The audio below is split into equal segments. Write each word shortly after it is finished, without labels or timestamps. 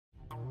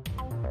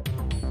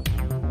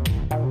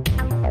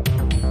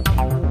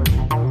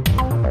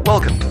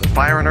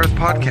Fire and Earth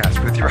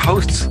podcast with your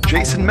hosts,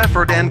 Jason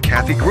Mefford and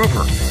Kathy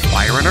Groover.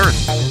 Fire and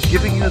Earth,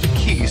 giving you the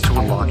keys to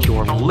unlock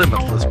your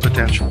limitless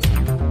potential.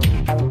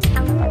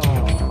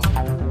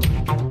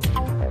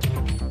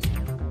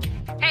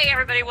 Hey,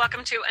 everybody.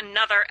 Welcome to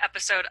another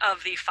episode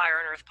of the Fire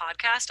and Earth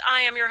podcast.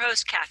 I am your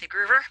host, Kathy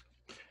Groover.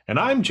 And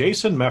I'm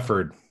Jason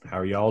Mefford. How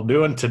are y'all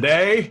doing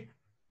today?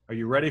 Are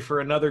you ready for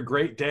another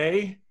great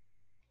day?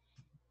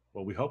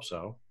 Well, we hope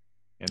so.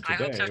 And today, I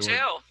hope so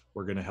too.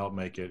 We're going to help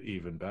make it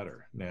even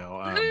better.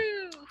 Now,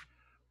 Woo-hoo.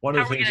 one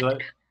of the things that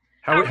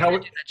how are we going to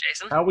do that,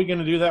 Jason? How are we going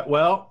to do that?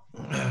 Well,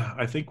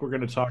 I think we're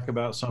going to talk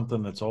about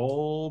something that's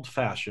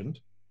old-fashioned.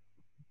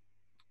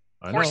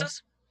 I know.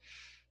 Horses?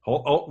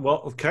 Oh,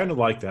 well, kind of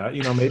like that.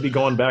 You know, maybe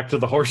going back to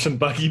the horse and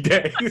buggy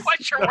days. I'm not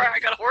quite sure where I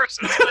got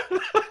horses.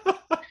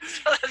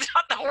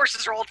 Not the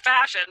horses are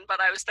old-fashioned, but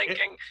I was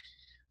thinking.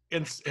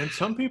 And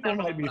some people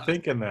might be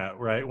thinking that,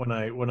 right? When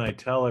I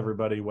tell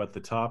everybody what the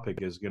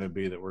topic is going to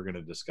be that we're going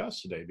to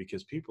discuss today,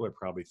 because people are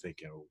probably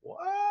thinking,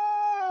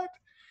 what?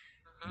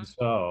 Mm-hmm.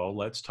 So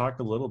let's talk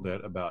a little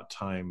bit about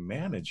time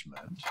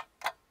management.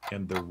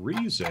 And the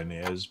reason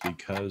is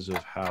because of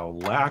how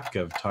lack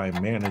of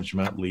time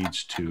management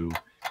leads to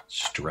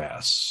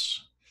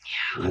stress.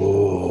 Yeah.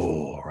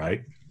 Oh,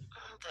 right.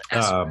 The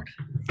S word.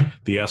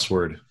 The S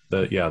word.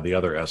 The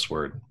other S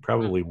word.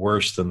 Probably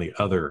worse than the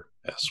other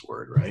S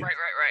word, right? Right.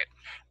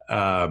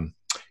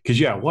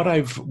 Because what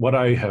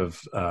I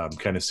have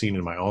kind of seen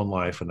in my own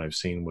life, and I've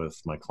seen with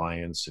my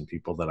clients and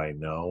people that I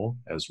know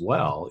as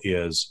well,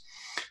 is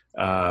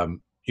a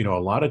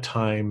lot of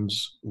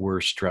times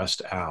we're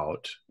stressed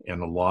out,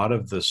 and a lot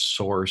of the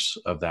source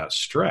of that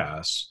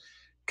stress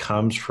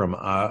comes from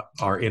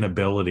our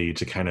inability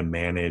to kind of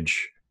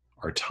manage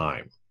our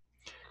time.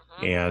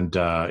 And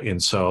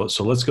so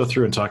let's go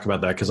through and talk about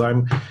that, because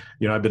I've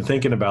been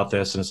thinking about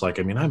this, and it's like,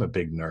 I'm a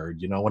big nerd.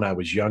 When I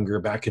was younger,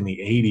 back in the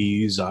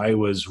 80s, I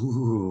was,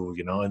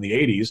 in the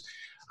 80s,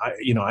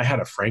 I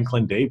had a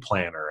Franklin day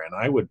planner, and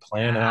I would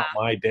plan out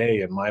my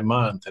day and my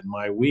month and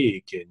my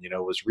week,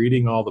 and, was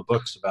reading all the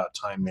books about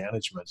time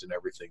management and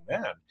everything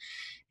then.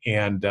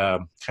 And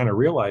kind of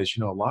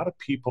realized, a lot of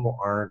people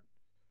aren't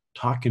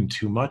talking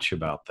too much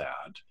about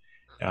that.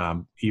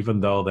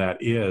 Even though that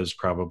is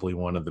probably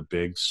one of the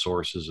big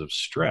sources of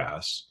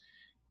stress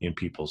in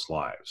people's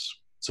lives.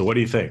 So what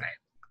do you think? Right.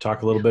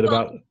 Talk a little bit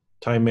about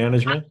time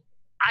management?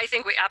 I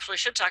think we absolutely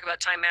should talk about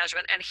time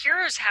management. And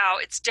here's how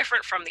it's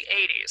different from the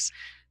 80s.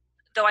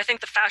 Though I think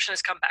the fashion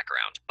has come back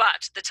around.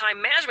 But the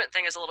time management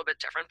thing is a little bit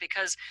different,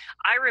 because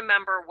I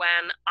remember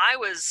when I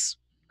was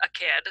a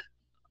kid,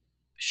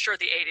 sure,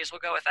 the 80s, we'll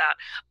go with that.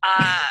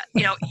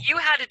 You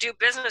had to do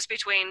business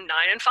between 9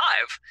 and 5.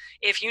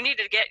 If you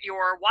needed to get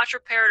your watch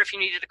repaired, if you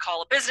needed to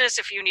call a business,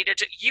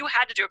 you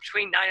had to do it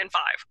between 9 and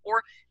 5,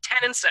 or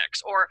 10 and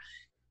 6. Or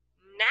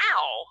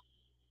now,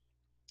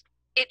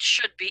 it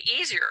should be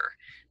easier,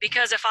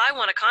 because if I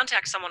want to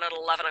contact someone at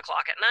 11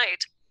 o'clock at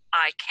night,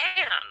 I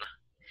can.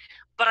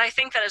 But I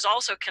think that has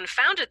also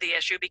confounded the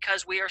issue,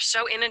 because we are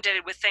so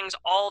inundated with things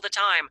all the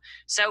time.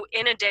 So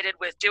inundated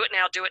with do it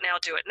now, do it now,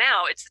 do it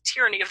now. It's the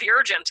tyranny of the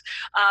urgent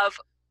of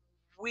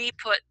we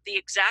put the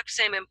exact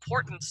same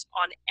importance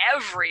on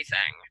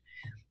everything.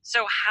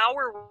 So how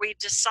are we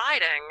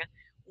deciding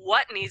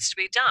what needs to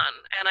be done?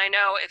 And I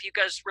know if you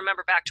guys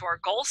remember back to our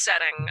goal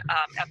setting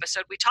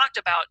episode, we talked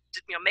about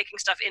making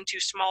stuff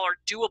into smaller,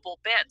 doable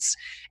bits,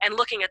 and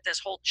looking at this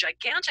whole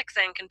gigantic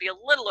thing can be a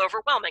little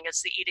overwhelming.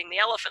 It's the eating the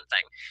elephant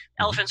thing.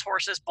 Elephants,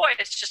 horses, boy,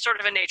 it's just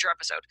sort of a nature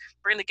episode.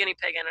 Bring the guinea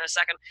pig in a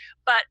second.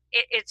 But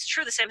it's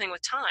true the same thing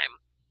with time.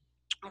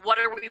 What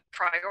are we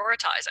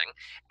prioritizing?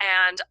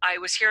 And I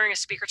was hearing a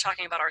speaker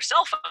talking about our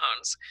cell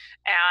phones,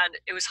 and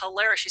it was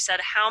hilarious. She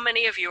said, how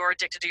many of you are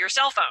addicted to your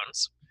cell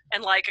phones?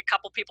 And like a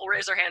couple people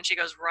raised their hand. She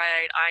goes,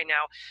 right, I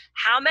know.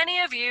 How many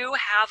of you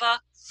have a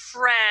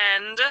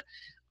friend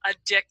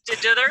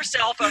addicted to their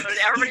cell phone? And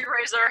everybody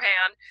raised their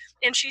hand.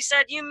 And she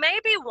said, you may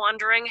be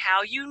wondering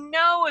how you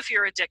know if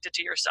you're addicted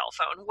to your cell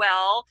phone.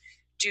 Well,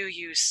 do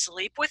you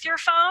sleep with your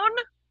phone?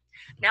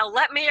 Now,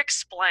 let me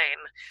explain.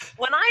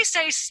 When I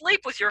say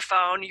sleep with your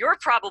phone, you're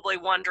probably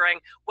wondering,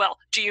 well,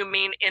 do you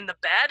mean in the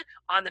bed,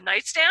 on the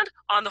nightstand,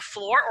 on the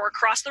floor, or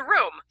across the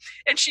room?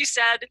 And she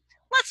said,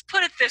 let's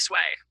put it this way.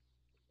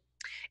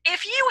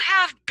 If you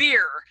have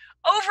beer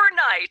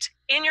overnight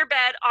in your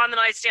bed, on the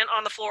nightstand,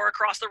 on the floor,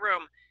 across the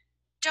room,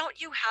 don't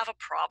you have a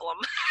problem?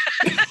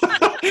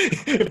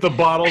 If the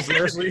bottle's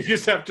there, so you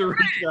just have to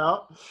reach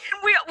out.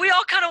 And we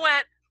all kind of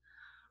went,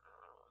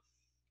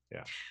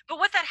 yeah. But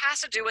what that has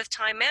to do with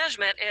time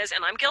management is,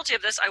 and I'm guilty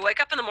of this, I wake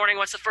up in the morning,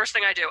 what's the first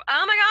thing I do?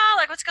 Oh my God,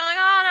 like what's going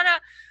on?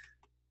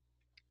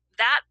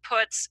 That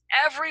puts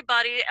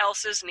everybody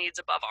else's needs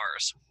above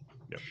ours.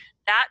 Yep.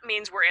 That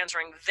means we're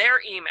answering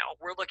their email.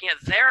 We're looking at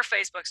their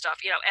Facebook stuff,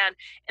 and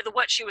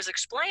what she was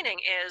explaining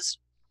is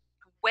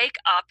wake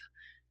up,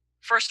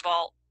 first of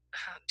all,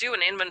 do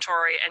an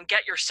inventory and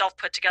get yourself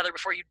put together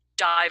before you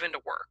dive into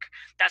work.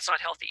 That's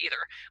not healthy either.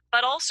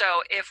 But also,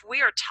 if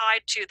we are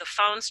tied to the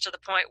phones to the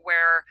point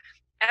where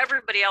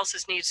everybody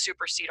else's needs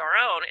supersede our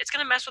own, it's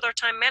going to mess with our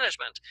time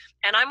management.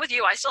 And I'm with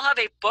you. I still have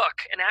a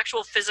book, an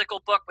actual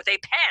physical book with a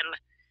pen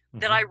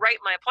that I write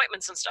my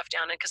appointments and stuff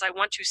down in, because I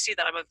want to see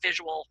that I'm a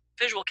visual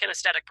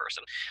kinesthetic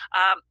person.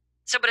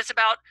 But it's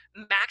about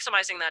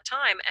maximizing that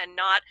time and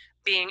not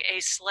being a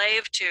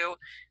slave to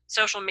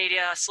social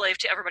media, a slave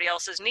to everybody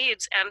else's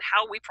needs, and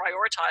how we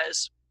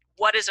prioritize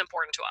what is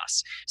important to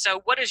us.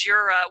 So what is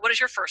your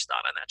first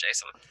thought on that,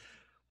 Jason?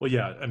 Well,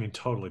 yeah, I mean,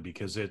 totally,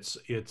 because it's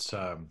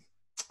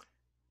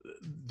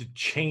the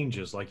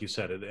changes, like you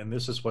said, and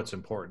this is what's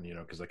important,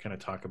 because I kind of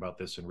talk about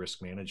this in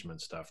risk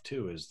management stuff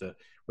too, is that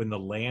when the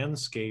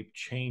landscape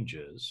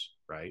changes,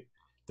 right,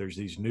 there's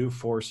these new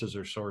forces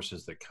or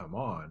sources that come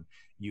on,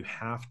 you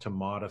have to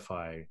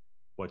modify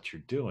what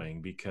you're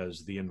doing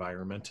because the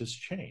environment has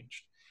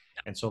changed.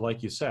 And so,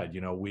 like you said,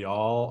 we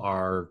all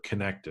are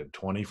connected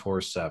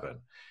 24/7.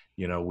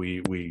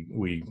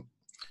 We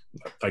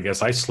I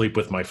guess I sleep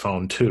with my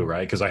phone too,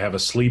 right? Because I have a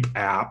sleep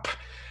app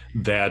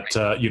that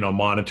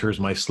monitors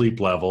my sleep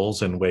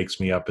levels and wakes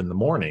me up in the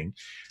morning.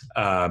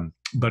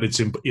 But it's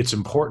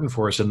important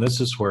for us, and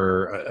this is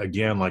where,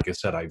 again, like I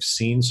said, I've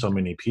seen so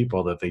many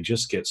people that they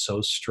just get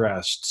so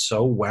stressed,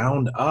 so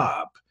wound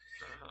up,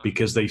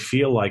 because they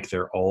feel like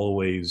they're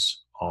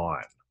always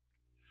on.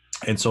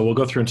 And so we'll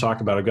go through and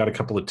talk about, I've got a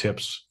couple of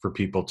tips for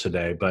people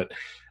today, but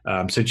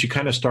since you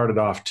kind of started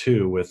off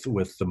too with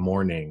the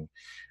morning,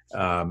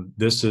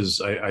 this is,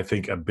 I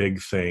think, a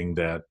big thing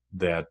that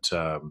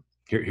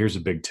here's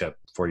a big tip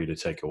for you to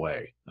take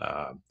away,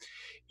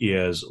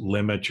 is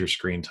limit your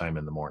screen time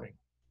in the morning,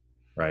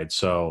 right?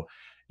 So,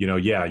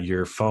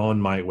 your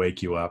phone might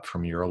wake you up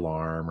from your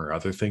alarm or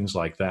other things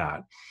like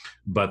that,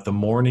 but the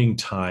morning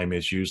time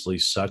is usually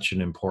such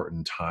an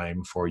important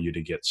time for you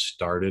to get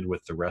started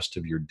with the rest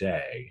of your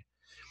day,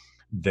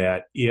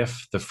 that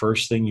if the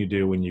first thing you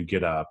do when you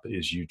get up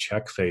is you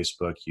check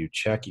Facebook, you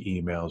check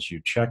emails,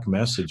 you check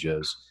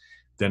messages,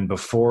 then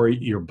before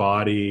your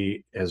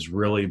body has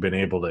really been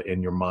able to,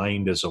 and your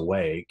mind is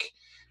awake,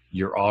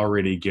 you're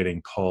already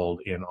getting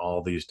pulled in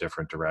all these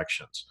different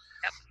directions.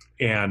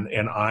 And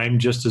I'm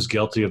just as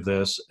guilty of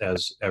this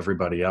as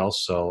everybody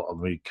else. So let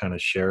me kind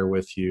of share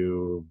with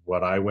you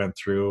what I went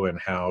through and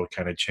how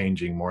kind of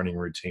changing morning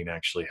routine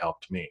actually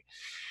helped me.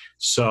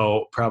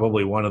 So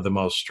probably one of the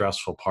most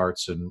stressful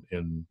parts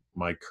in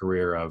my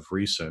career of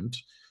recent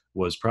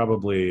was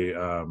probably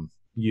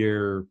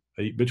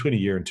between a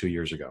year and 2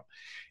 years ago.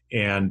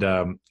 And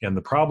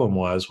the problem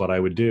was, what I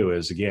would do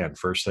is, again,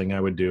 first thing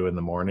I would do in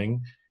the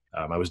morning,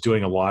 I was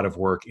doing a lot of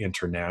work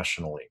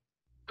internationally.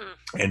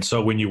 And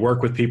so when you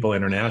work with people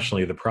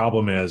internationally, the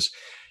problem is,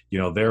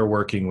 they're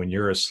working when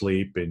you're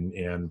asleep.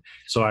 And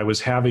so I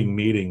was having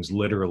meetings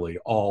literally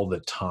all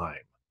the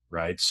time,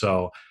 right?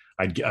 So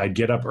I'd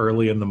get up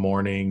early in the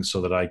morning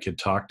so that I could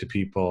talk to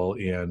people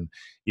in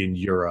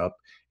Europe,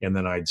 and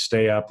then I'd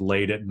stay up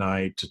late at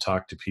night to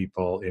talk to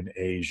people in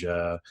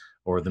Asia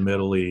or the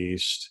Middle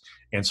East.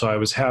 And so I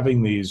was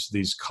having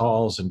these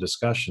calls and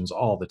discussions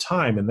all the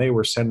time, and they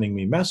were sending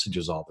me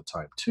messages all the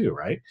time too,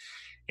 right?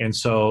 And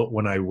so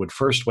when I would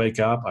first wake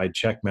up, I'd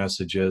check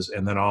messages,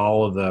 and then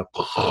all of the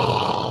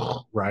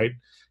right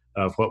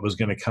of what was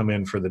going to come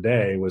in for the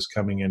day was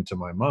coming into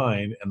my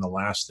mind. And the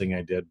last thing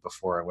I did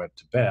before I went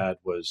to bed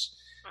was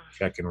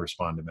check and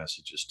respond to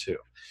messages too.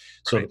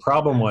 So the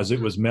problem was, it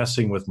was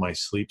messing with my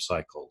sleep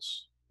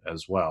cycles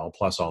as well,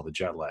 plus all the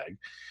jet lag,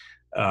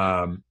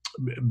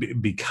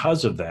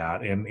 because of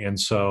that. And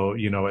so,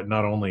 it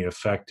not only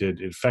affected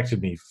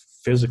me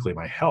physically,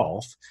 my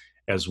health,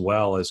 as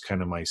well as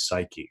kind of my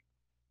psyche.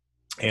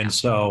 And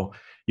so,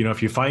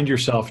 if you find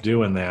yourself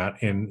doing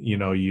that, and,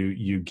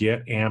 you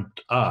get amped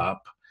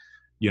up,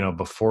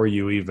 before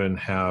you even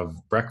have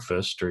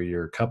breakfast or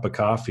your cup of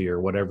coffee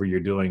or whatever you're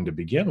doing to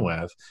begin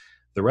with,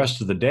 the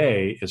rest of the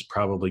day is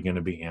probably going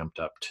to be amped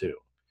up too.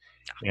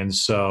 And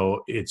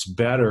so it's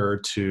better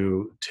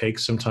to take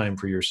some time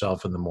for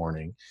yourself in the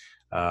morning,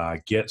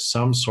 get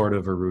some sort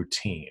of a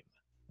routine,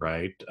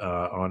 right?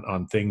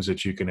 On things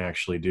that you can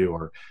actually do,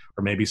 or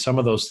maybe some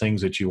of those things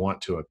that you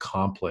want to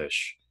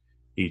accomplish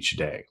each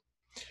day.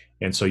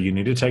 And so you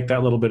need to take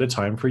that little bit of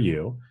time for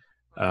you,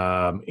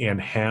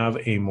 and have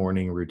a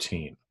morning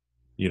routine.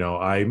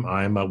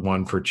 I'm a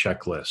one for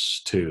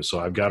checklists too. So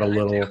I've got a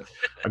little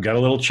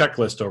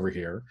checklist over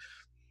here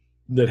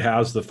that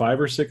has the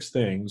 5 or 6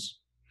 things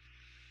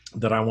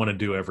that I want to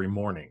do every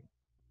morning,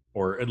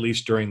 or at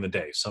least during the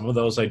day. Some of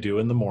those I do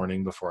in the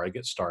morning before I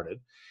get started,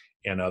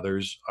 and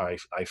others I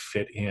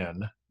fit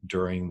in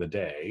during the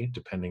day,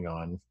 depending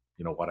on,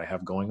 what I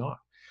have going on.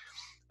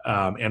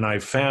 And I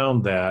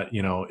found that,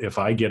 if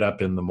I get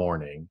up in the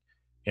morning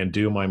and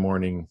do my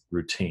morning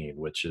routine,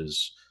 which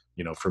is,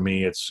 for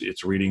me, it's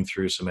reading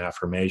through some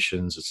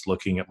affirmations, it's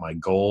looking at my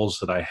goals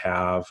that I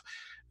have,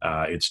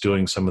 it's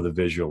doing some of the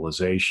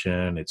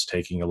visualization, it's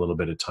taking a little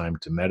bit of time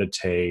to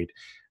meditate,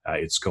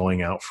 it's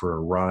going out for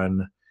a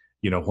run.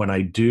 When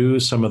I do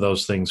some of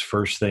those things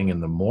first thing in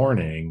the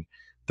morning,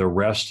 the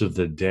rest of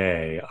the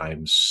day,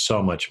 I'm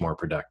so much more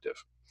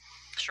productive.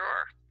 Sure.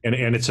 And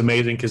it's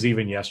amazing, because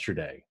even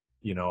yesterday,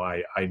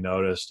 I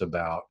noticed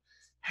about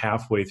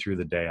halfway through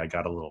the day, I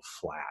got a little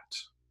flat.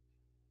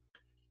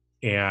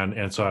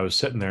 And so I was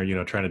sitting there,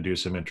 trying to do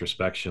some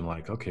introspection,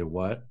 like, okay,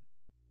 what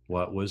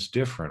was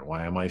different?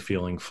 Why am I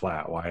feeling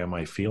flat? Why am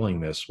I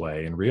feeling this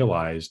way? And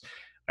realized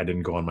I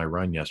didn't go on my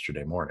run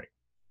yesterday morning.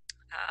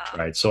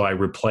 Right. So I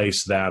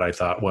replaced that. I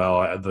thought,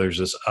 well, there's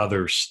this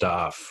other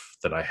stuff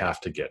that I have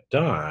to get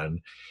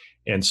done.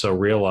 And so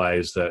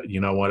realized that,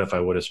 you know what, if I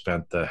would have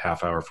spent the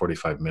half hour,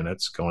 45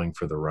 minutes going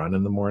for the run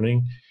in the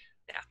morning,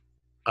 Yeah.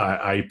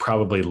 I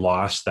probably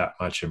lost that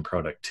much in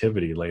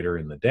productivity later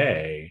in the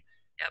day.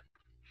 Yep.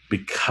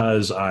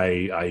 Because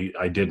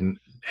I didn't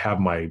have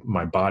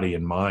my body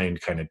and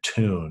mind kind of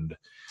tuned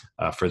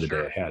for the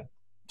day ahead.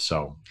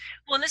 So,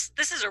 well, and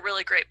this is a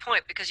really great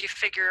point, because you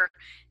figure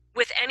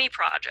with any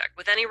project,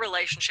 with any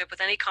relationship, with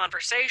any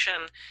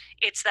conversation,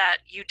 it's that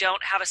you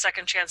don't have a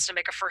second chance to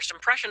make a first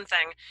impression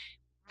thing.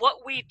 What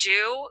we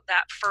do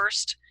that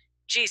first,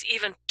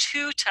 even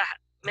 2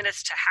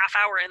 minutes to half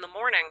hour in the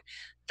morning,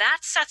 that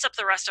sets up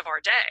the rest of our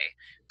day.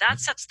 That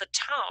sets the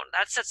tone.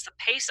 That sets the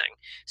pacing.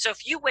 So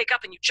if you wake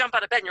up and you jump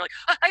out of bed and you're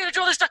like, I gotta do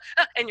all this stuff,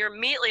 and you're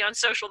immediately on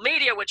social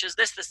media, which is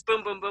this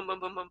boom, boom, boom, boom,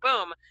 boom, boom,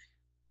 boom,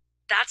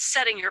 that's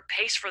setting your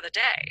pace for the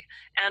day.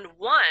 And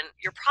one,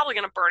 you're probably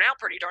going to burn out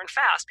pretty darn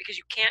fast, because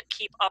you can't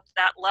keep up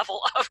that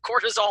level of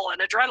cortisol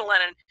and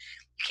adrenaline, and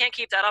you can't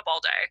keep that up all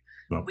day.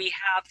 No. We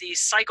have these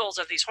cycles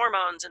of these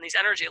hormones and these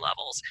energy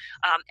levels.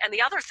 And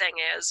the other thing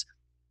is,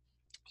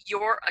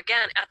 you're,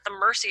 again, at the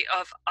mercy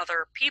of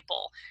other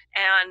people.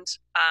 And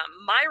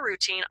my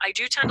routine, I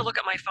do tend to look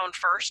at my phone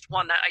first.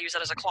 One, that I use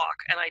it as a clock,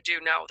 and I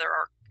do know there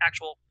are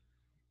actual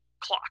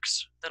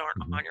clocks that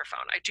aren't on your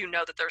phone. I do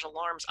know that there's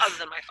alarms other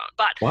than my phone.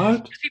 But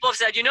what? People have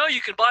said, you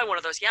can buy one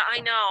of those. Yeah,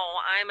 I know.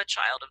 I'm a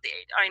child of the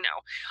age. I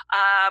know.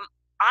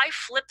 I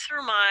flip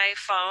through my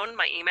phone,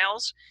 my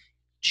emails,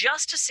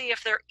 just to see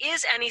if there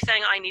is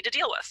anything I need to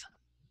deal with.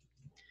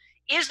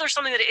 Is there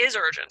something that is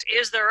urgent?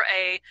 Is there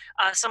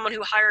someone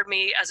who hired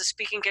me as a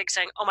speaking gig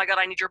saying, oh my God,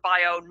 I need your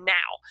bio now?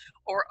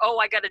 Or, oh,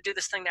 I got to do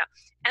this thing now.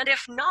 And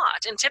if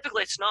not, and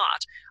typically it's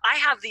not, I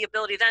have the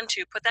ability then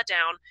to put that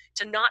down,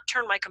 to not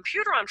turn my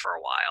computer on for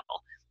a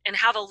while, and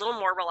have a little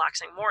more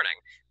relaxing morning.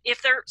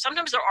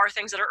 Sometimes there are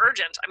things that are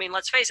urgent. I mean,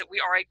 let's face it, we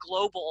are a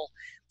global,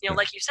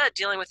 like you said,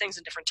 dealing with things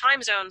in different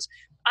time zones.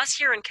 Us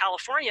here in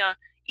California,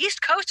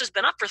 East Coast has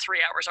been up for 3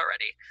 hours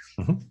already.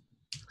 Mm-hmm.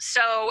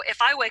 So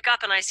if I wake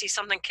up and I see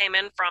something came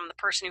in from the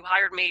person who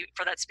hired me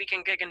for that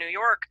speaking gig in New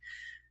York,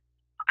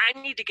 I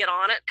need to get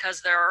on it,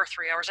 because they're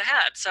 3 hours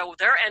ahead. So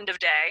their end of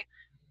day,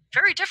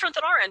 very different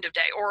than our end of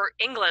day, or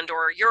England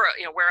or Europe,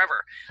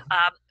 wherever.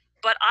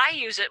 But I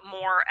use it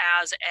more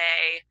as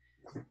a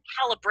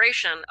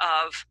calibration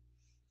of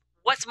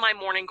what's my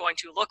morning going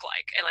to look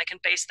like, and I can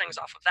base things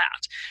off of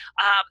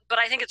that. But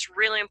I think it's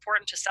really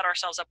important to set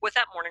ourselves up with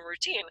that morning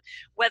routine,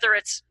 whether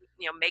it's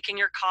making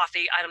your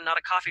coffee. I'm not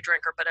a coffee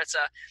drinker, but it's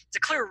a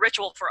clear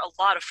ritual for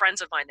a lot of friends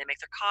of mine. They make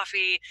their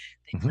coffee,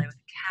 they play with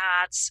the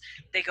cats,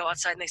 they go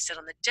outside and they sit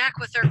on the deck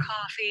with their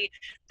coffee.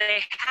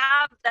 They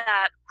have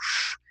that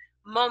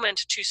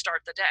moment to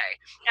start the day.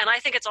 And I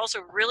think it's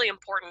also really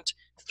important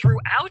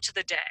throughout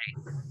the day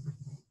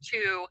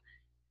to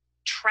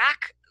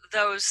track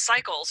those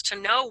cycles, to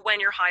know when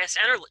your highest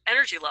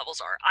energy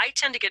levels are. I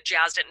tend to get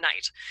jazzed at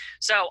night.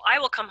 So I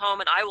will come home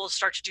and I will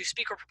start to do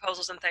speaker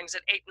proposals and things at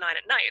 8, 9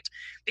 at night,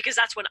 because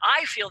that's when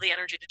I feel the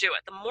energy to do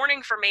it. The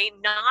morning for me,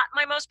 not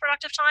my most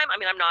productive time. I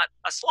mean, I'm not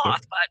a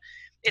sloth, but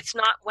it's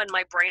not when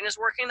my brain is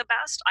working the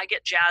best. I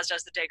get jazzed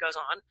as the day goes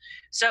on.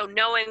 So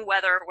knowing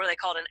what do they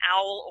call it, an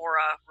owl or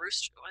a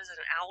rooster? What is it,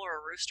 an owl or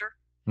a rooster?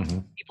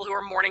 Mm-hmm. People who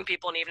are morning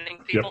people and evening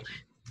people. Yep.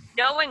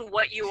 Knowing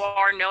what you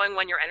are, knowing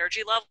when your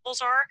energy levels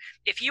are.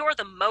 If you are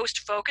the most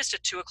focused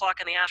at 2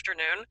 o'clock in the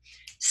afternoon,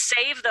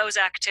 save those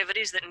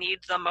activities that need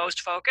the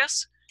most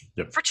focus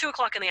for 2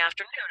 o'clock in the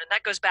afternoon. And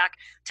that goes back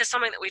to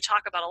something that we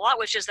talk about a lot,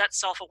 which is that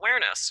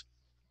self-awareness.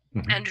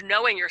 Mm-hmm. And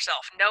knowing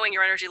yourself, knowing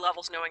your energy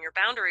levels, knowing your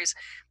boundaries.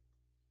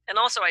 And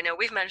also, I know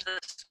we've mentioned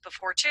this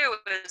before too,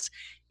 is,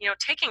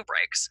 taking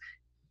breaks,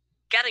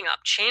 getting up,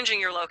 changing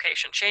your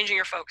location, changing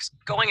your focus,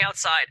 going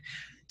outside,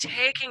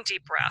 taking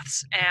deep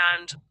breaths.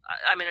 And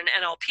I'm in an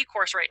NLP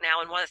course right now,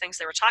 and one of the things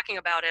they were talking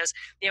about is,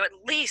 at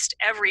least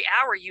every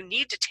hour you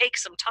need to take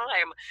some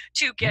time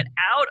to get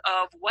out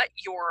of what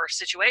your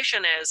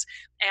situation is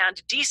and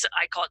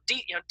I call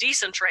it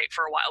decentrate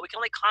for a while. We can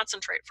only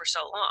concentrate for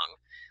so long.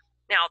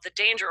 Now, the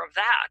danger of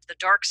that, the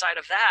dark side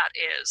of that,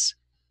 is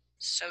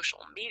social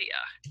media.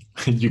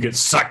 You get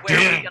sucked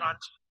in.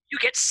 You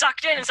get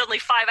sucked in, and suddenly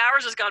 5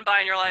 hours has gone by,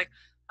 and you're like,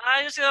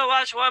 I'm just going to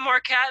watch one more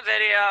cat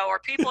video, or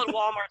people at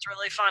Walmart's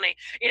really funny,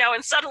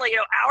 and suddenly,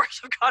 hours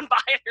have gone by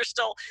and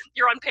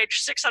you're on page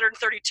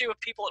 632 of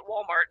people at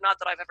Walmart. Not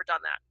that I've ever done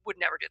that. Would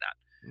never do that.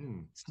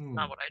 It's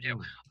not what I do.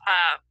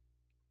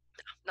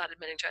 Not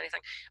admitting to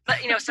anything, but,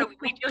 so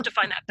we do have to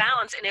find that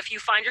balance. And if you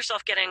find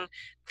yourself getting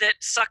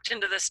sucked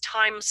into this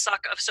time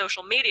suck of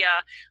social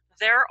media,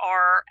 there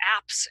are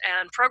apps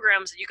and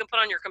programs that you can put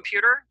on your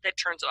computer that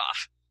turns it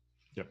off.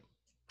 Yep.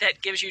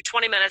 That gives you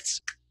 20 minutes.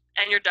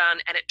 and you're done,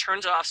 and it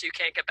turns it off so you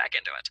can't get back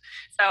into it.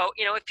 So,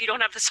 if you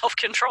don't have the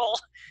self-control,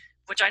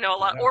 which I know a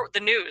lot, or the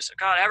news,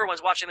 God,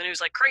 everyone's watching the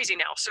news like crazy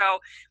now. So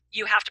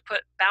you have to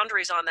put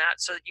boundaries on that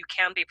so that you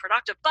can be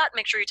productive, but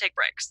make sure you take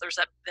breaks. There's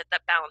that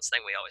balance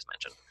thing we always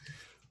mention.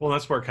 Well,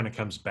 that's where it kind of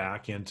comes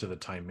back into the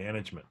time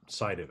management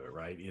side of it,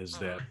 right? Is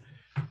that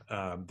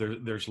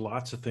there's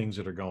lots of things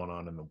that are going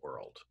on in the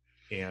world.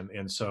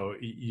 And so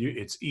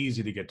it's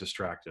easy to get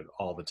distracted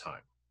all the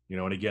time.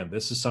 And again,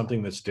 this is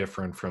something that's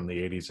different from the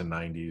 80s and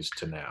 90s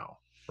to now,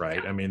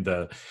 right? Yeah. I mean,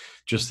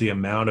 just the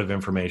amount of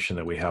information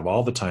that we have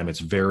all the time, it's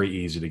very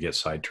easy to get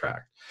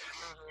sidetracked.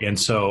 And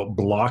so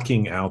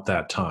blocking out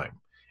that time,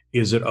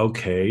 is it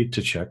okay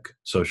to check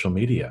social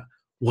media?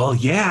 Well,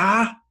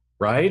 yeah,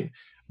 right?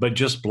 But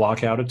just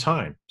block out a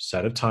time,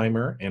 set a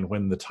timer, and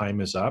when the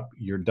time is up,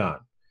 you're done.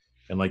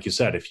 And like you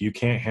said, if you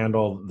can't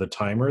handle the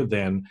timer,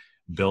 then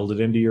build it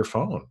into your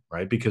phone,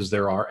 right? Because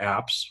there are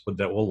apps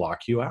that will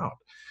lock you out.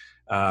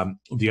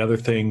 The other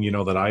thing,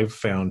 that I've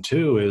found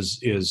too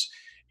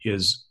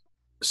is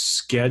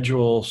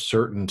schedule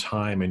certain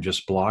time and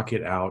just block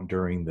it out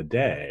during the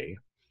day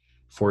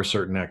for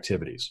certain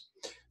activities.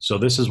 So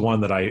this is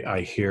one that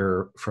I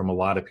hear from a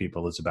lot of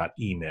people is about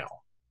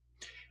email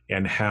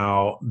and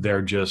how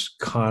they're just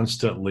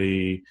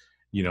constantly,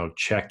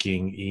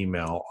 checking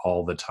email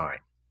all the time.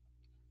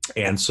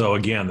 And so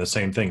again, the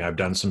same thing, I've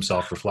done some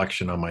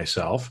self-reflection on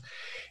myself.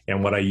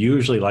 And what I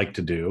usually like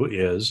to do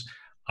is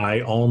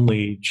I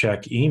only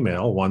check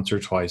email once or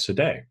twice a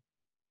day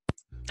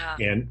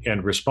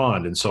and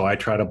respond. And so I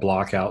try to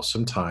block out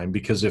some time,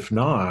 because if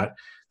not,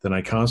 then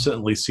I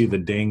constantly see the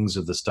dings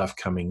of the stuff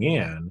coming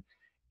in,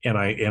 and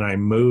I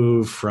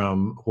move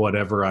from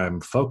whatever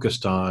I'm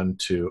focused on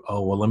to,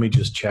 oh, well, let me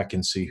just check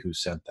and see who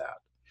sent that.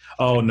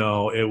 Oh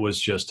no, it was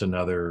just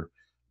another,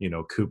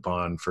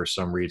 coupon for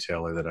some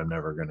retailer that I'm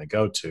never going to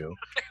go to.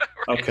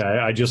 Right. Okay,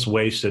 I just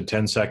wasted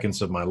 10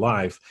 seconds of my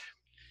life.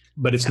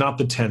 But it's not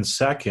the 10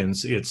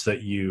 seconds, it's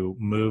that you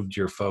moved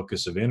your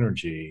focus of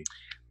energy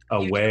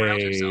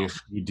away,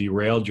 you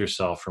derailed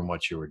yourself from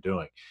what you were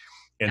doing.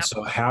 And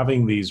so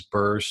having these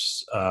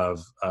bursts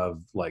of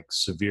like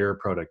severe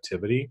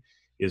productivity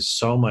is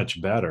so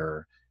much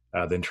better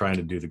than trying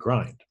to do the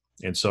grind.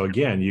 And so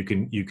again, you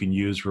can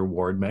use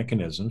reward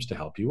mechanisms to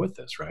help you with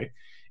this, right?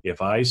 If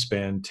I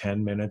spend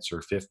 10 minutes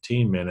or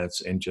 15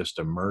 minutes and just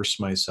immerse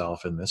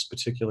myself in this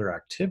particular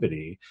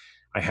activity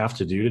I have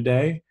to do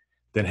today,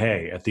 then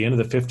hey, at the end of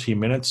the 15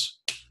 minutes,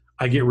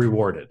 I get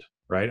rewarded,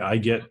 right? I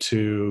get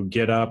to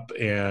get up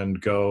and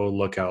go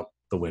look out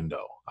the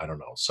window. I don't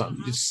know,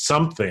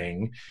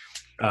 something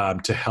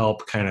to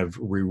help kind of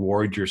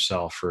reward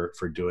yourself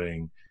for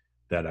doing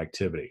that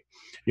activity.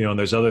 And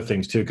there's other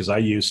things too, because I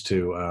used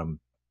to,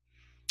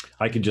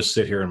 I could just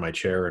sit here in my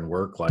chair and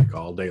work like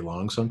all day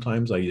long.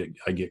 Sometimes I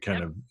get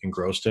kind of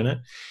engrossed in it.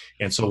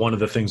 And so one of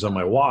the things on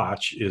my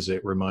watch is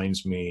it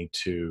reminds me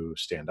to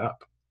stand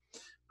up.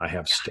 I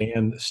have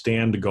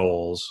stand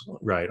goals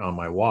right on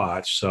my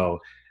watch, so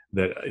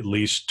that at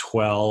least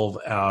 12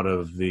 out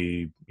of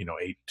the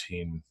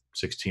 18,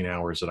 16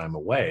 hours that I'm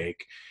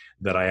awake,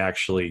 that I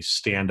actually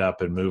stand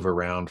up and move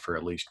around for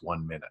at least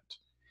 1 minute.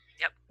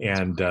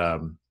 And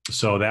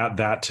so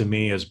that to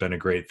me has been a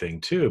great thing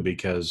too,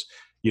 because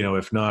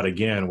if not,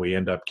 again, we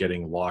end up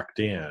getting locked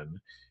in.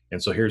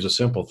 And so here's a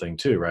simple thing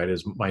too, right?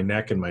 Is my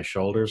neck and my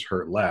shoulders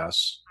hurt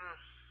less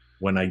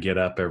when I get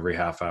up every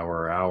half hour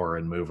or hour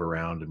and move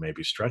around and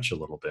maybe stretch a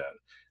little bit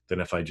than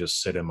if I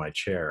just sit in my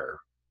chair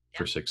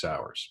for 6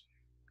 hours,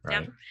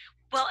 right? Yeah.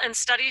 Well, and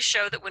studies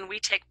show that when we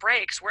take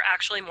breaks, we're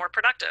actually more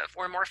productive.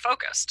 We're more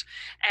focused.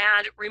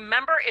 And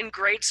remember in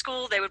grade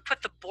school, they would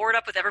put the board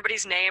up with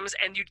everybody's names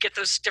and you'd get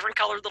those different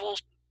colored little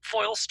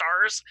foil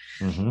stars.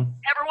 Mm-hmm.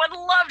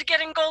 Everyone loved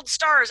getting gold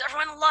stars.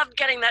 Everyone loved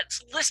getting that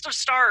list of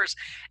stars.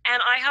 And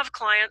I have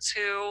clients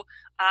who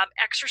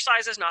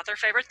exercise is not their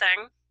favorite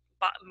thing.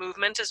 But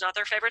movement is not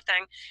their favorite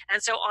thing.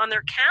 And so on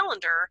their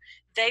calendar,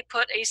 they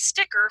put a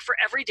sticker for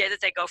every day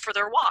that they go for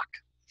their walk.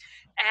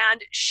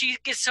 And she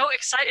gets so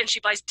excited, and she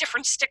buys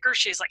different stickers.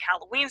 She has like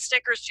Halloween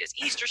stickers, she has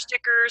Easter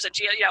stickers, and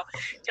she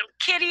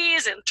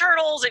kitties and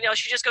turtles, and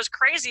she just goes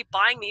crazy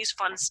buying these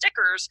fun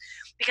stickers,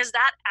 because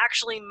that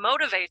actually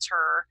motivates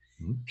her,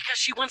 because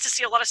she wants to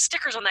see a lot of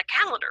stickers on that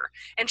calendar,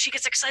 and she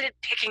gets excited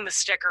picking the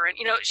sticker, and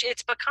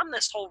it's become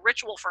this whole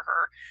ritual for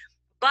her,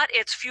 but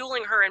it's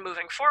fueling her and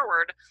moving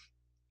forward.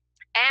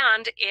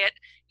 And it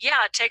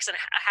takes a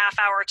half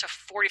hour to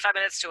 45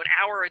 minutes to an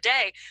hour a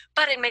day,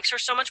 but it makes her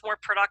so much more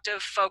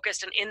productive,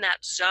 focused, and in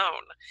that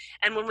zone.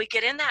 And when we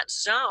get in that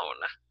zone,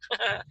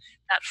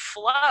 that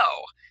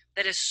flow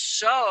that is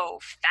so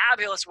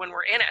fabulous when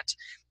we're in it,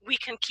 we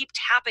can keep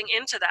tapping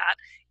into that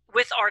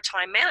with our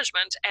time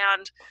management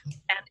and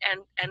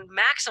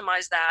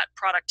maximize that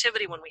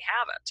productivity when we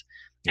have it.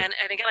 Yeah.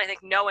 And again, I think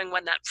knowing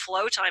when that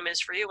flow time is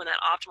for you, when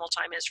that optimal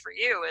time is for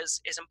you is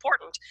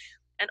important.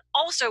 And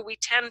also, we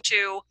tend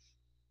to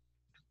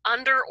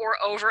under or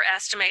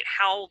overestimate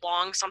how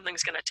long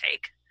something's going to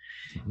take.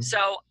 Mhm.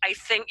 So I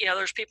think,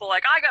 there's people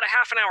like, I got a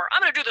half an hour,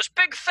 I'm going to do this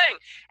big thing.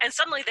 And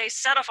suddenly they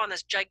set off on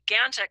this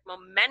gigantic,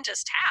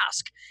 momentous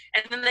task.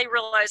 And then they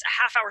realize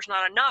a half hour is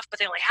not enough, but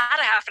they only had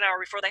a half an hour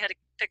before they had to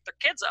pick their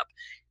kids up.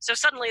 So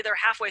suddenly they're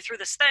halfway through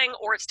this thing,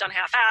 or it's done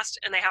half-assed,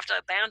 and they have to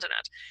abandon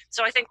it.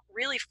 So I think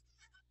really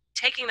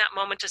taking that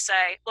moment to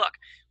say, look,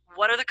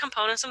 what are the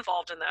components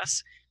involved in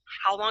this?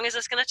 How long is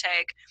this going to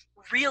take?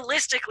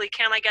 Realistically,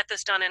 can I get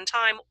this done in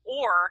time?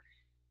 Or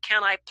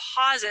can I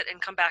pause it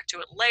and come back to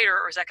it later,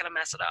 or is that going to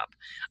mess it up?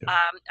 Yeah.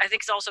 I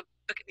think it's also,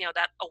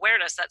 that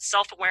awareness, that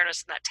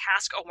self-awareness, and that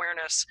task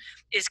awareness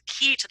is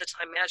key to the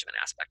time management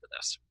aspect of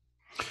this.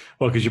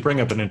 Well, because you bring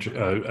up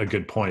a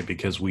good point,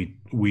 because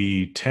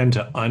we tend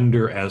to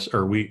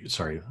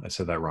sorry, I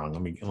said that wrong.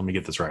 Let me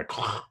get this right.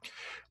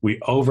 We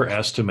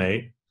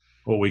overestimate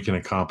what we can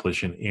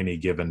accomplish in any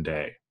given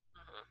day,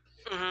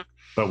 Mm-hmm.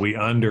 but we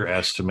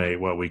underestimate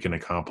what we can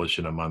accomplish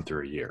in a month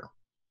or a year.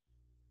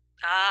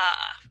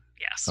 Ah,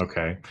 yes.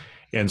 Okay.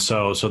 And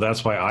so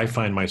that's why I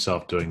find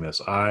myself doing this.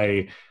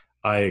 I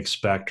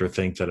expect or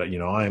think that,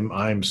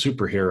 I'm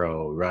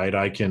superhero, right?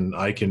 I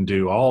can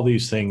do all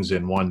these things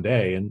in one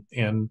day,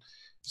 and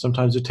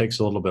sometimes it takes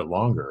a little bit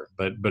longer,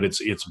 but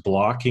it's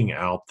blocking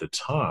out the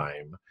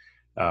time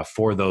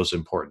for those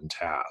important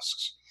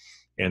tasks.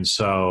 And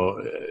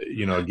so,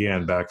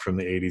 again, back from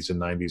the 80s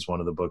and 90s, one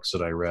of the books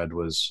that I read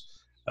was,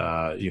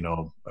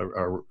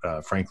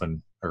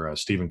 Franklin or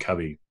Stephen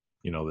Covey,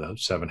 the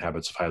 7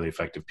 Habits of Highly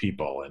Effective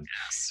People.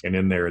 Yes. And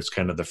in there, it's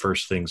kind of the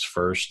first things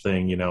first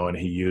thing, and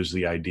he used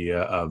the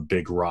idea of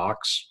big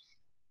rocks,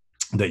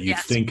 that you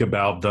Yes. think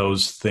about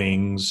those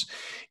things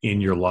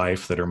in your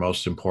life that are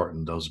most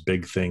important, those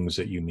big things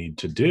that you need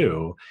to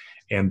do.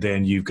 And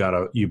then you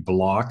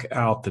block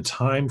out the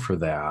time for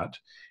that.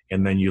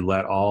 And then you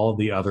let all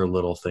the other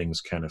little things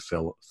kind of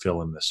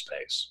fill in the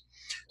space.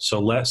 So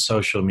let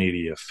social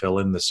media fill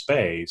in the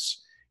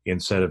space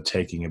instead of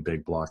taking a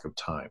big block of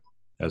time,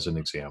 as an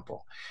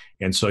example.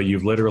 And so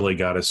you've literally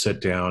got to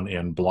sit down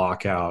and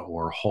block out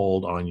or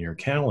hold on your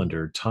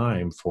calendar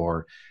time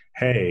for,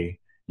 hey,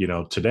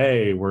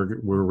 today we're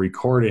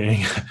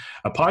recording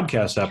a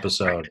podcast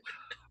episode.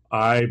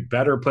 I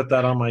better put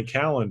that on my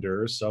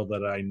calendar so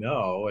that I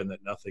know, and that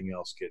nothing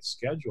else gets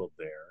scheduled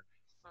there,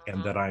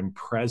 and that I'm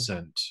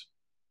present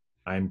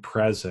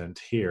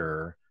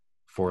here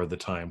for the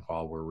time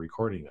while we're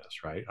recording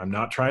this, right? I'm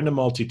not trying to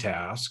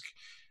multitask,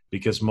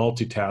 because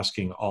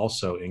multitasking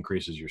also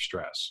increases your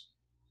stress.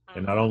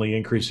 And not only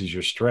increases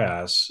your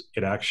stress,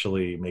 it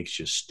actually makes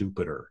you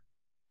stupider,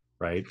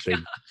 right?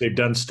 They've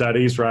done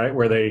studies, right,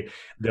 where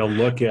they'll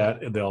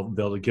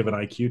give an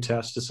IQ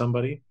test to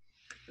somebody,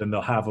 then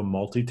they'll have them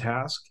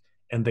multitask,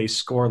 and they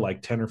score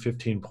like 10 or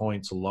 15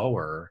 points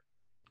lower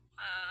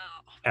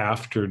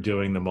after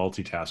doing the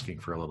multitasking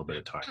for a little bit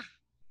of time.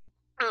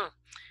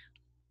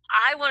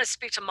 I want to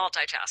speak to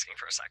multitasking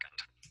for a second.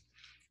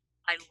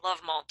 I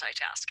love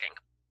multitasking.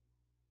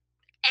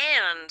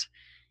 And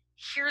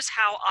here's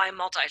how I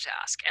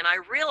multitask. And I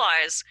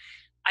realize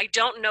I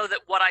don't know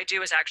that what I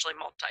do is actually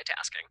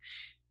multitasking.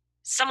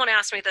 Someone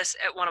asked me this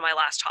at one of my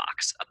last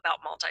talks about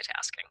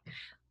multitasking,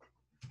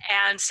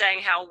 and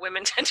saying how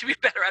women tend to be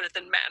better at it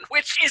than men,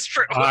 which is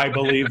true. I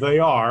believe they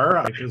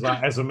are, because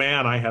as a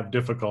man, I have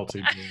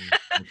difficulty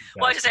doing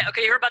well, I just say,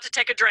 okay, you're about to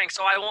take a drink,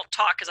 so I won't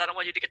talk because I don't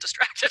want you to get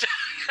distracted.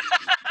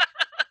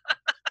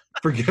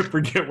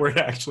 forget where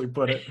to actually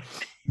put it.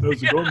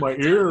 Does it go in my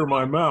ear or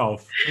my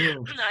mouth?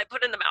 I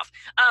put it in the mouth.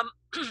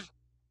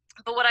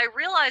 But what I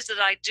realized that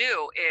I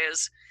do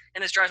is,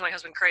 and this drives my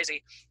husband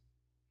crazy,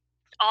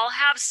 I'll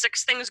have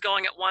 6 things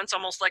going at once,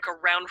 almost like a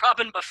round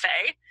robin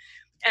buffet.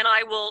 And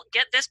I will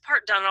get this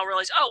part done, and I'll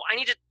realize, oh, I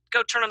need to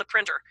go turn on the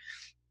printer.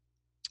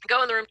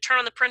 Go in the room, turn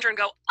on the printer, and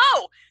go,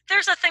 oh,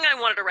 there's a thing I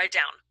wanted to write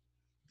down.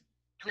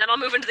 And then I'll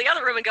move into the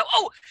other room and go,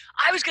 oh,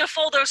 I was going to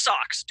fold those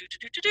socks.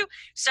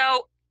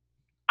 So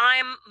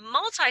I'm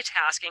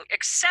multitasking,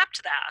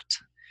 except that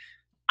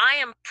I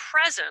am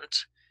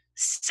present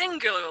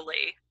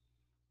singularly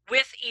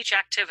with each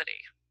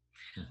activity.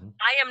 Mm-hmm.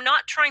 I am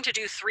not trying to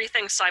do 3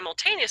 things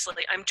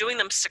simultaneously. I'm doing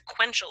them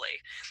sequentially.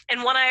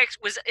 And when I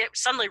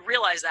suddenly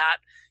realized that,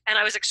 and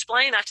I was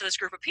explaining that to this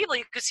group of people,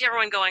 you could see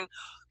everyone going,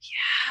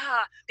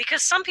 yeah,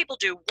 because some people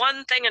do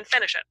one thing and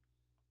finish it.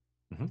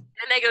 Mm-hmm.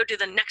 And they go do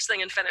the next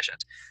thing and finish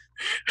it.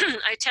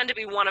 I tend to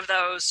be one of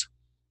those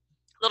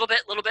little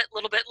bit.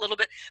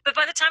 But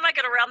by the time I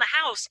get around the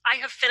house, I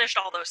have finished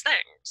all those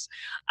things.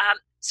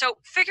 So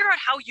figure out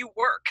how you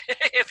work.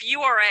 If you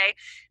are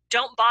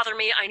don't bother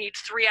me, I need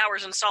 3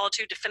 hours in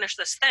solitude to finish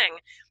this thing,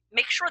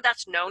 make sure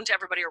that's known to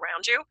everybody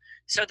around you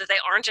so that they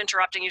aren't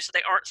interrupting you, so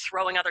they aren't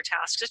throwing other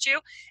tasks at you.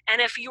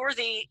 And if you're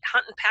the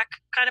hunt and peck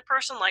kind of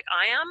person like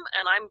I am,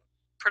 and I'm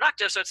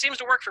productive, so it seems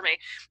to work for me,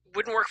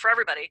 wouldn't work for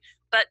everybody,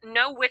 but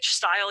know which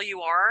style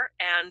you are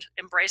and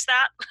embrace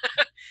that.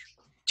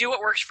 Do what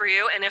works for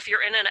you. And if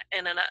you're in a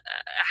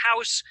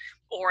house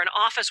or an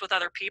office with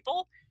other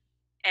people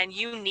and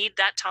you need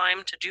that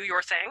time to do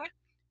your thing,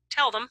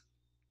 tell them.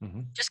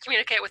 Mm-hmm. Just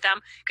communicate with them,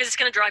 because it's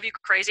going to drive you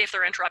crazy if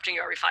they're interrupting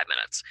you every 5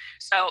 minutes.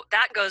 So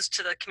that goes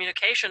to the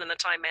communication and the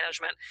time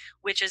management,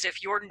 which is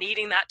if you're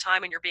needing that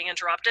time and you're being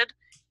interrupted,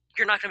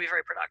 you're not going to be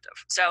very productive.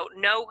 So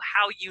know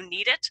how you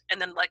need it,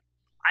 and then, like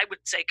I would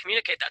say,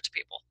 communicate that to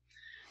people.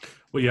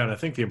 Well, yeah, and I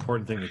think the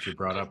important thing that you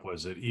brought up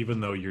was that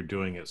even though you're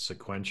doing it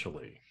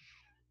sequentially,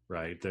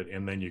 right? That,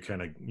 and then you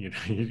kind of,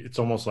 it's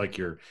almost like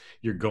you're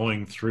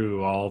going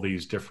through all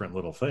these different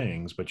little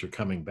things, but you're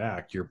coming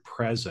back, you're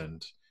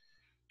present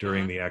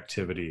during the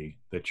activity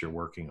that you're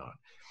working on.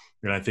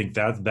 And I think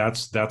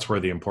that's where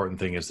the important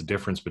thing is, the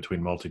difference between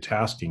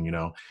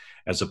multitasking,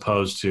 as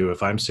opposed to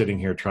if I'm sitting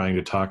here trying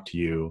to talk to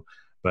you,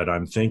 but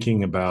I'm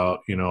thinking about,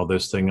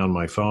 this thing on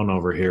my phone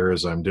over here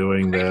as I'm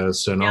doing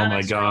this, and oh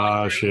my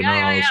gosh,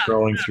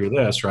 scrolling through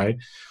this, right?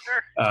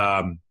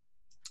 Sure.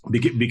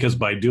 Because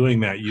by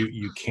doing that,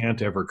 you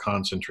can't ever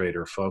concentrate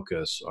or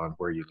focus on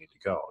where you need to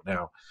go.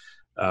 Now,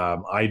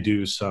 I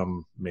do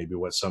maybe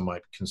what some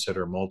might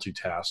consider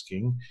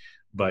multitasking,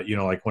 but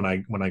like when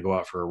I go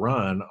out for a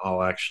run,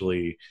 I'll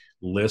actually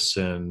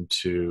listen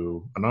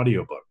to an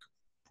audiobook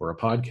or a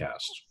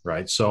podcast,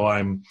 right? So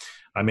I'm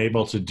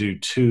able to do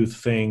two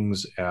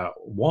things at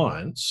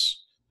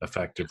once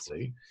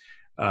effectively.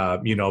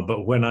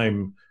 But when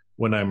I'm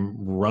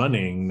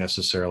running,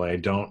 necessarily, I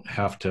don't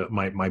have to,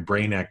 my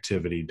brain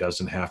activity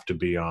doesn't have to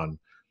be on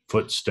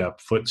footstep,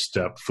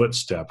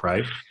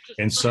 right?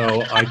 And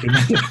so I can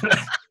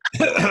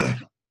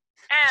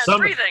and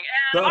breathing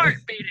and heart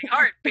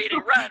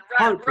beating, run.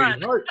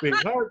 Heartbeat.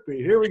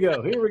 Here we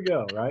go.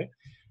 Right.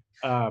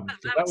 That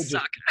would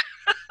suck.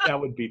 That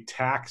would be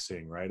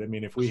taxing, right? I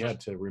mean, if we had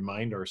to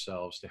remind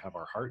ourselves to have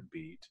our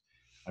heartbeat,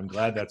 I'm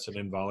glad that's an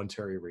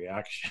involuntary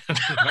reaction.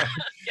 Right?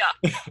 Yeah.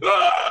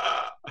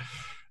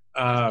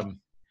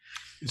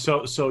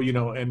 So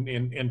and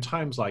in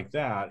times like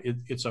that,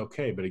 it's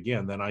okay. But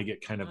again, then I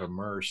get kind of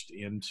immersed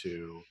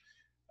into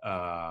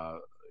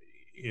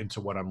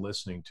what I'm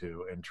listening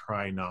to, and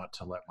try not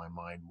to let my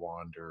mind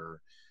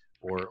wander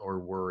or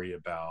worry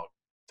about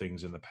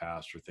things in the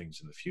past or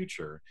things in the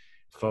future.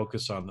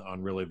 Focus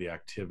on really the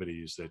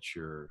activities that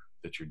you're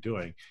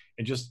doing,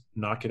 and just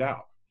knock it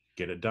out,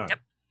 get it done. Yep.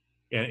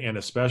 And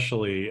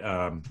especially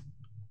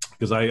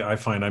because I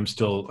find I'm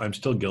still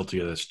guilty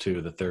of this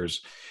too, that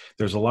there's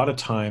a lot of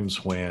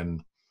times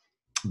when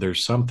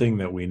there's something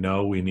that we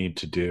know we need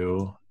to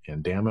do,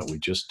 and damn it, we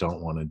just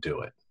don't want to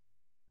do it,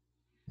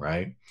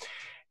 right?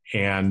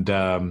 And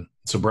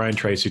so Brian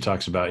Tracy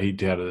talks about, he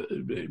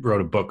wrote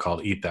a book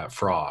called Eat That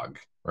Frog,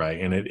 right?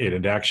 And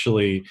it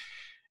actually,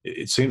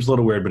 it seems a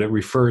little weird, but it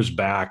refers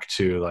back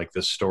to like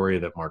this story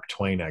that Mark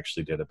Twain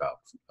actually did about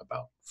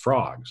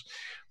frogs.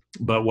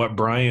 But what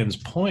Brian's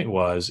point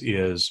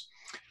is,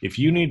 if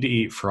you need to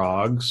eat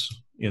frogs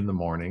in the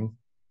morning,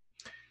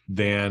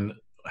 then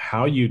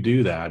how you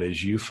do that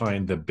is you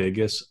find the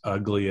biggest,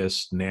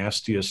 ugliest,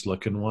 nastiest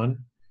looking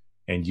one,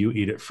 and you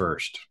eat it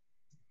first.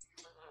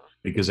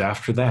 Because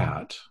after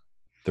that,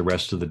 the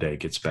rest of the day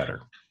gets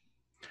better.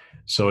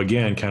 So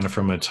again, kind of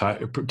from a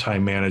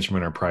time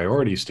management or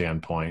priority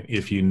standpoint,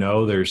 if you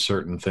know there's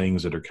certain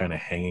things that are kind of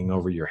hanging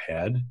over your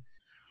head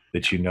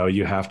that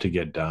you have to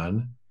get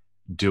done,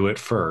 do it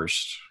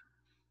first,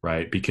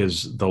 right?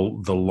 Because the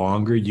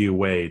longer you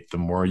wait, the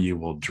more you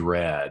will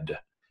dread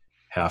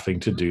having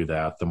to do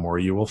that, the more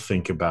you will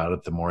think about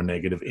it, the more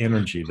negative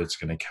energy that's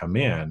going to come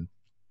in.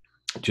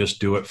 Just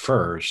do it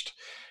first,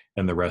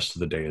 and the rest of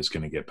the day is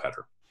going to get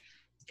better.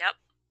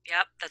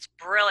 Yep, that's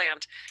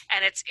brilliant.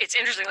 And it's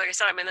interesting, like I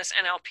said, I'm in this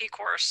NLP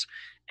course,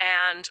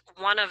 and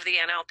one of the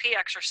NLP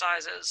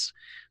exercises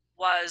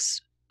was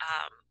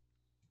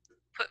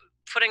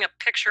putting a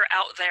picture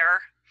out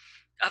there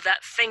of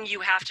that thing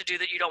you have to do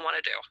that you don't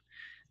want to do.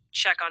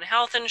 Check on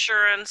health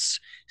insurance,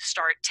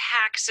 start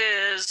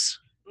taxes.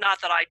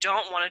 Not that I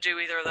don't want to do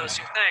either of those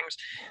two things,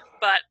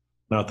 but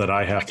not that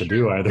I have to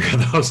do either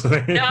of those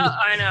things. No,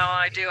 I know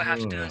I do have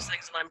to do those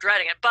things, and I'm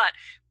dreading it. But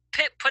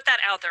put that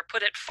out there,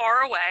 put it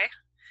far away,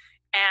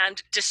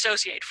 and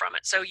dissociate from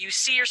it. So you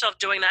see yourself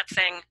doing that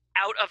thing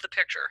out of the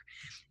picture,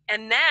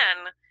 and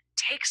then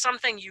take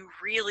something you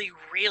really,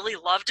 really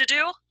love to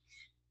do.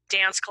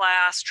 Dance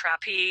class,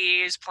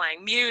 trapeze,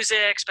 playing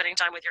music, spending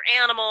time with your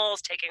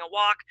animals, taking a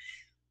walk.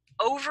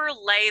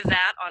 Overlay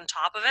that on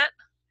top of it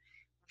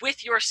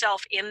with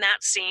yourself in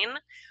that scene,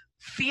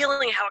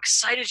 feeling how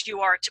excited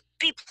you are to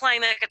be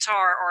playing that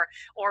guitar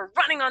or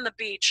running on the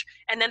beach,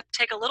 and then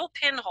take a little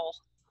pinhole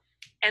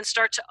and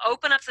start to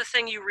open up the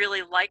thing you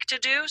really like to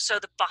do, so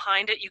that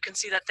behind it you can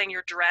see that thing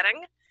you're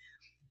dreading.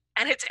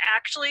 And it's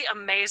actually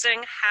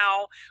amazing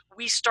how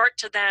we start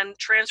to then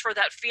transfer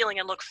that feeling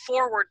and look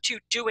forward to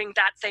doing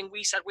that thing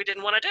we said we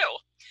didn't want to do.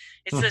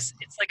 It's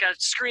like a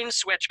screen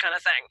switch kind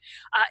of thing.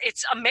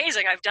 It's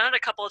amazing. I've done it a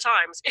couple of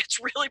times. It's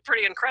really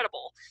pretty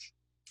incredible,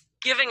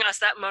 giving us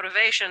that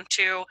motivation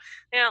to,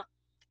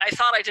 I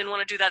thought I didn't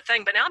want to do that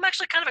thing, but now I'm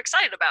actually kind of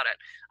excited about it.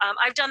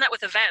 I've done that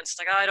with events.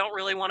 Like, I don't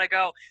really want to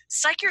go.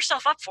 Psych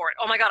yourself up for it.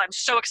 Oh my God, I'm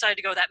so excited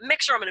to go to that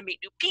mixer. I'm going to meet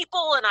new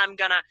people, and I'm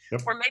going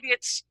to, or maybe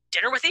it's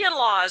dinner with the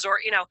in-laws, or,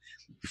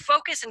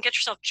 focus and get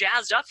yourself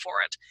jazzed up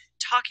for it.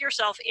 Talk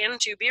yourself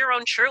into, be your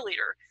own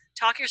cheerleader.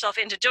 Talk yourself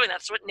into doing that.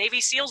 That's what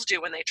Navy SEALs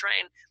do when they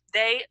train.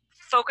 They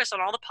focus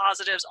on all the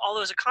positives, all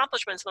those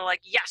accomplishments, and they're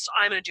like, yes,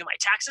 I'm going to do my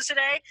taxes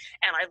today,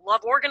 and I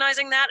love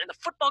organizing that, and the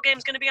football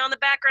game's going to be on the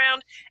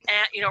background,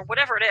 and,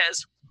 whatever it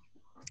is.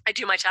 I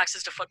do my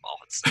taxes to football.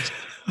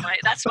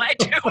 That's what I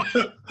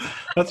do.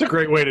 That's a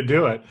great way to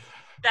do it.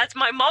 That's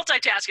my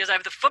multitask. Is I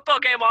have the football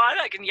game on.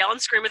 I can yell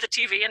and scream at the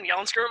TV and yell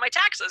and scream at my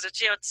taxes.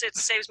 It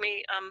saves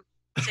me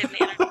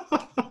energy.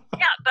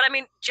 Yeah, but I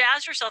mean,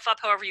 jazz yourself up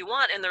however you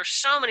want, and there's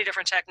so many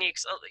different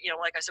techniques.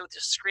 Like I said with the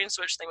screen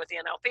switch thing with the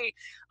NLP,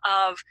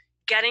 of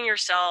getting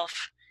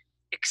yourself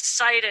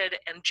excited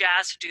and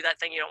jazzed to do that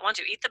thing you don't want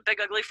to. Eat the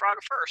big ugly frog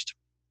first.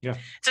 Yeah.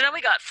 So now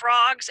we got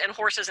frogs and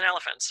horses and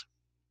elephants.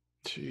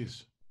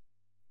 Jeez.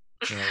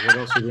 What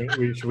else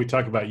should we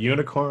talk about?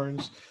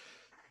 Unicorns?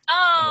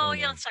 Oh,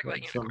 yeah, let's talk about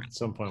unicorns. At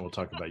some point we'll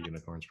talk about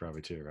unicorns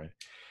probably too, right?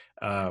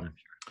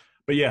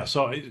 But yeah,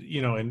 so,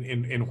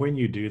 and when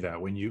you do that,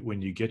 when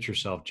you get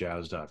yourself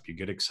jazzed up, you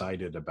get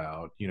excited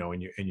about,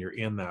 and you're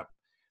in that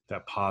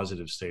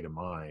positive state of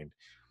mind,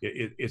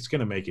 it's going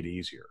to make it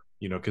easier,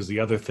 because the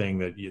other thing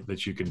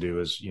that you can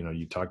do is,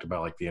 you talked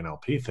about like the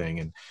NLP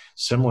thing, and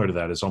similar to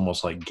that is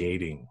almost like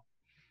gating,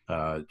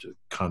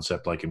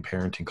 concept like in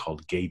parenting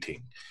called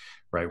gating,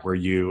 right? Where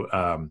you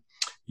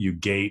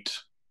gate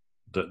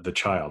the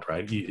child,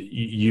 right?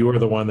 You are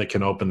the one that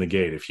can open the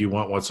gate. If you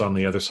want what's on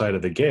the other side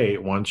of the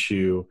gate, once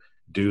you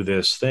do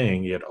this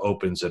thing, it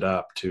opens it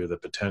up to the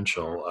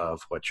potential of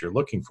what you're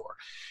looking for.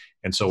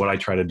 And so what I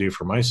try to do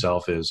for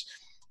myself is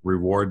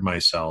reward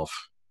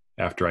myself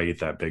after I eat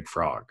that big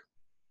frog,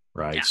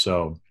 right? Yeah.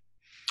 So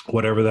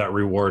whatever that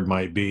reward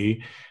might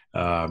be,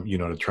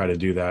 to try to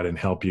do that and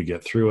help you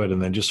get through it,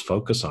 and then just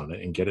focus on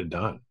it and get it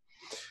done.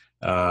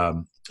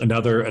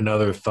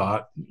 Another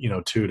thought,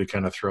 too, to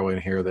kind of throw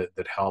in here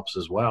that helps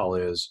as well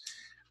is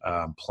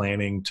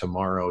planning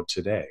tomorrow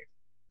today.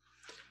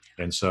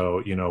 And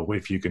so,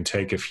 if you can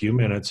take a few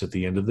minutes at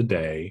the end of the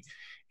day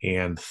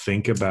and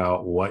think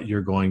about what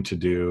you're going to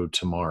do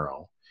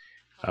tomorrow,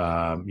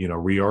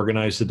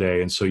 reorganize the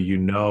day. And so,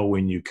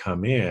 when you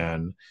come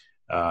in,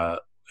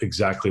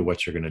 exactly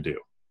what you're going to do.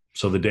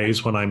 So the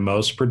days when I'm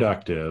most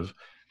productive,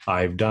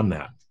 I've done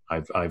that.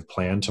 I've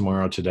planned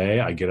tomorrow today.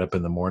 I get up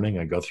in the morning,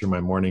 I go through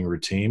my morning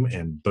routine,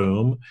 and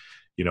boom,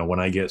 when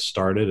I get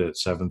started at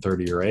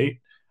 7:30 or 8,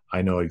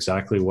 I know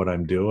exactly what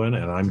I'm doing,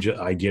 and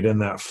I get in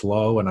that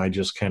flow, and I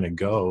just kind of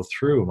go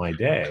through my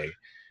day.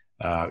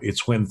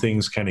 It's when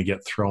things kind of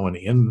get thrown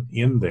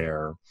in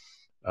there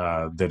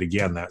that,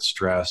 again, that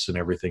stress and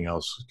everything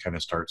else kind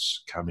of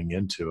starts coming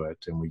into it,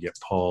 and we get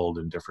pulled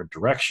in different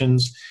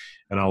directions,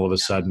 and all of a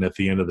sudden at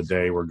the end of the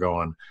day we're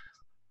going,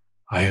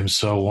 I am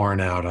so worn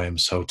out, I am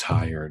so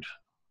tired,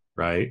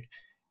 right?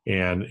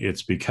 And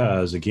it's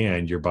because,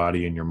 again, your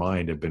body and your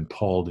mind have been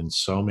pulled in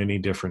so many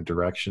different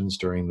directions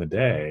during the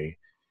day.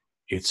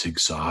 It's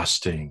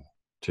exhausting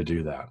to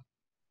do that,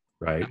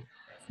 right?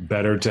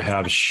 Better to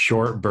have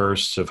short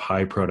bursts of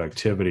high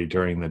productivity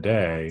during the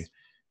day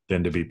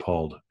than to be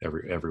pulled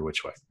every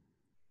which way.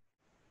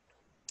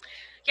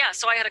 Yeah,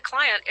 so I had a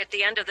client at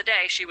the end of the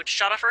day, she would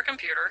shut off her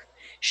computer,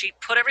 she'd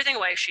put everything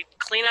away, she'd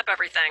clean up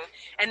everything,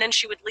 and then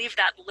she would leave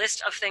that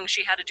list of things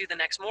she had to do the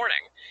next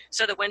morning,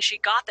 so that when she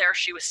got there,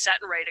 she was set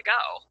and ready to go.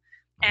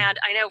 And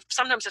I know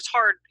sometimes it's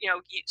hard,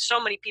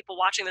 so many people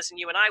watching this, and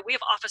you and I, we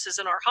have offices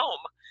in our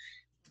home.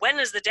 When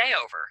is the day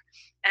over?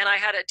 And I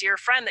had a dear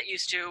friend that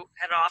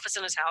had an office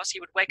in his house. He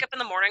would wake up in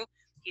the morning,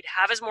 he'd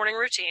have his morning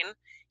routine,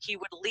 he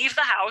would leave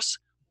the house,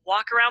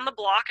 walk around the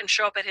block, and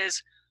show up at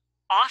his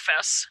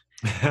office.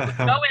 He would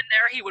go in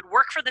there, he would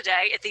work for the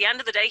day. At the end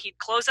of the day, he'd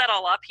close that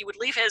all up. He would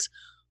leave his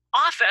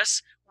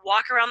office,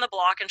 walk around the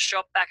block, and show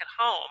up back at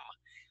home.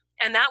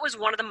 And that was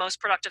one of the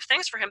most productive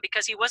things for him,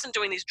 because he wasn't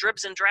doing these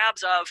dribs and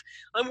drabs of,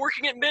 I'm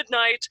working at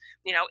midnight.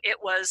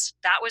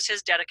 That was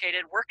his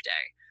dedicated work day.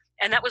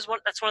 And that's one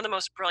of the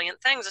most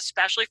brilliant things,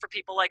 especially for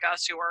people like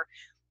us who are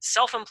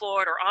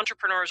self-employed or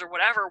entrepreneurs or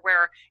whatever,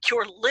 where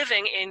you're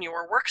living in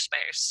your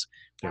workspace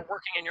or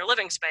working in your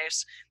living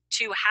space,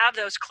 to have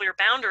those clear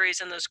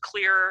boundaries and those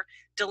clear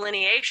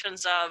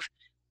delineations of,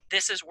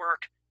 this is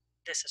work,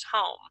 this is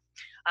home.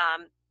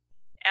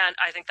 And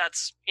I think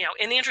that's,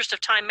 in the interest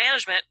of time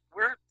management,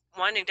 we're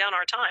winding down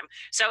our time.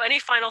 So any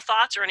final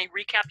thoughts or any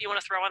recap you want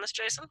to throw on this,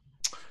 Jason?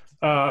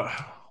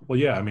 Well,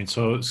 yeah, I mean,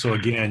 so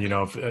again,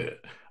 if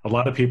a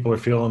lot of people are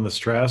feeling the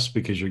stress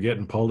because you're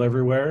getting pulled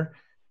everywhere,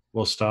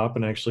 we'll stop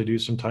and actually do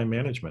some time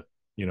management,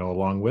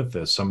 along with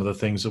this. Some of the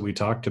things that we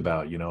talked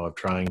about, of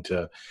trying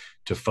to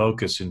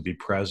focus and be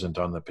present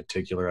on the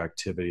particular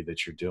activity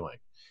that you're doing,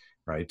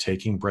 right?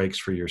 Taking breaks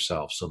for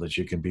yourself so that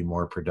you can be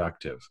more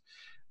productive,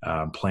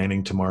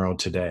 planning tomorrow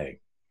today,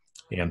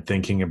 and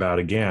thinking about,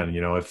 again,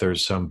 if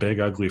there's some big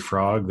ugly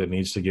frog that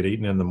needs to get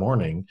eaten in the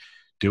morning,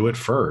 do it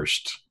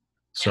first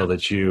so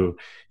that you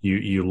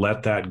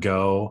let that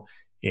go,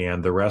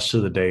 and the rest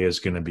of the day is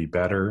going to be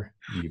better.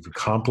 You've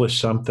accomplished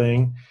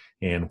something,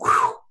 and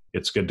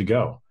it's good to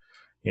go.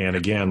 And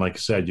again, like I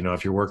said,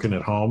 if you're working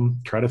at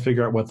home, try to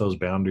figure out what those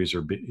boundaries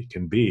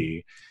can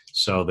be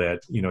so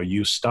that,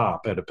 you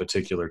stop at a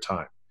particular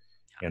time.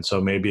 And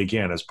so maybe,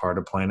 again, as part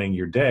of planning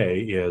your day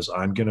is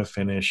I'm going to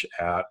finish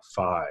at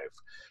 5,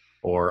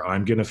 or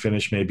I'm going to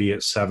finish maybe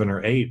at 7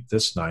 or 8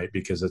 this night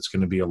because it's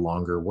going to be a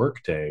longer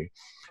work day.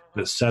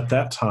 But set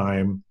that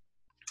time,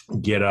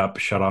 get up,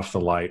 shut off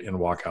the light, and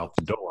walk out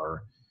the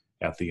door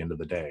at the end of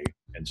the day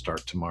and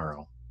start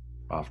tomorrow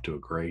off to a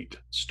great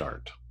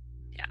start.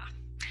 Yeah.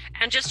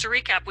 And just to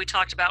recap, we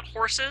talked about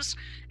horses,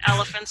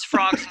 elephants,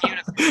 frogs, and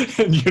unicorns.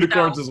 And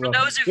unicorns as well.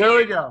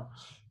 We go.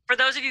 For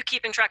those of you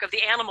keeping track of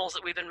the animals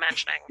that we've been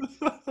mentioning,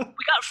 we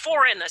got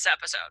 4 in this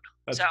episode.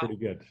 That's pretty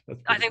good.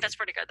 I think that's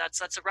pretty good. That's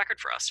a record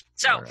for us.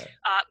 So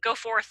go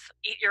forth,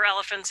 eat your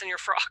elephants and your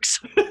frogs.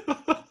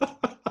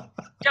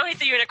 Don't eat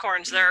the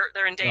unicorns.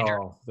 They're endangered.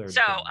 Oh,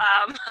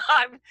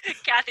 I'm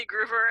Kathy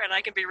Groover, and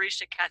I can be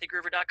reached at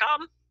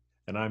kathygroover.com.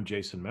 And I'm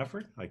Jason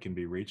Mefford. I can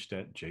be reached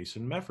at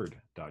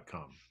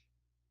jasonmefford.com.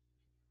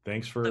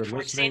 Thanks for listening. Look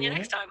forward to seeing you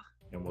next time.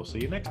 And we'll see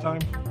you next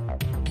time.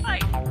 Bye.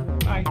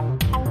 Bye.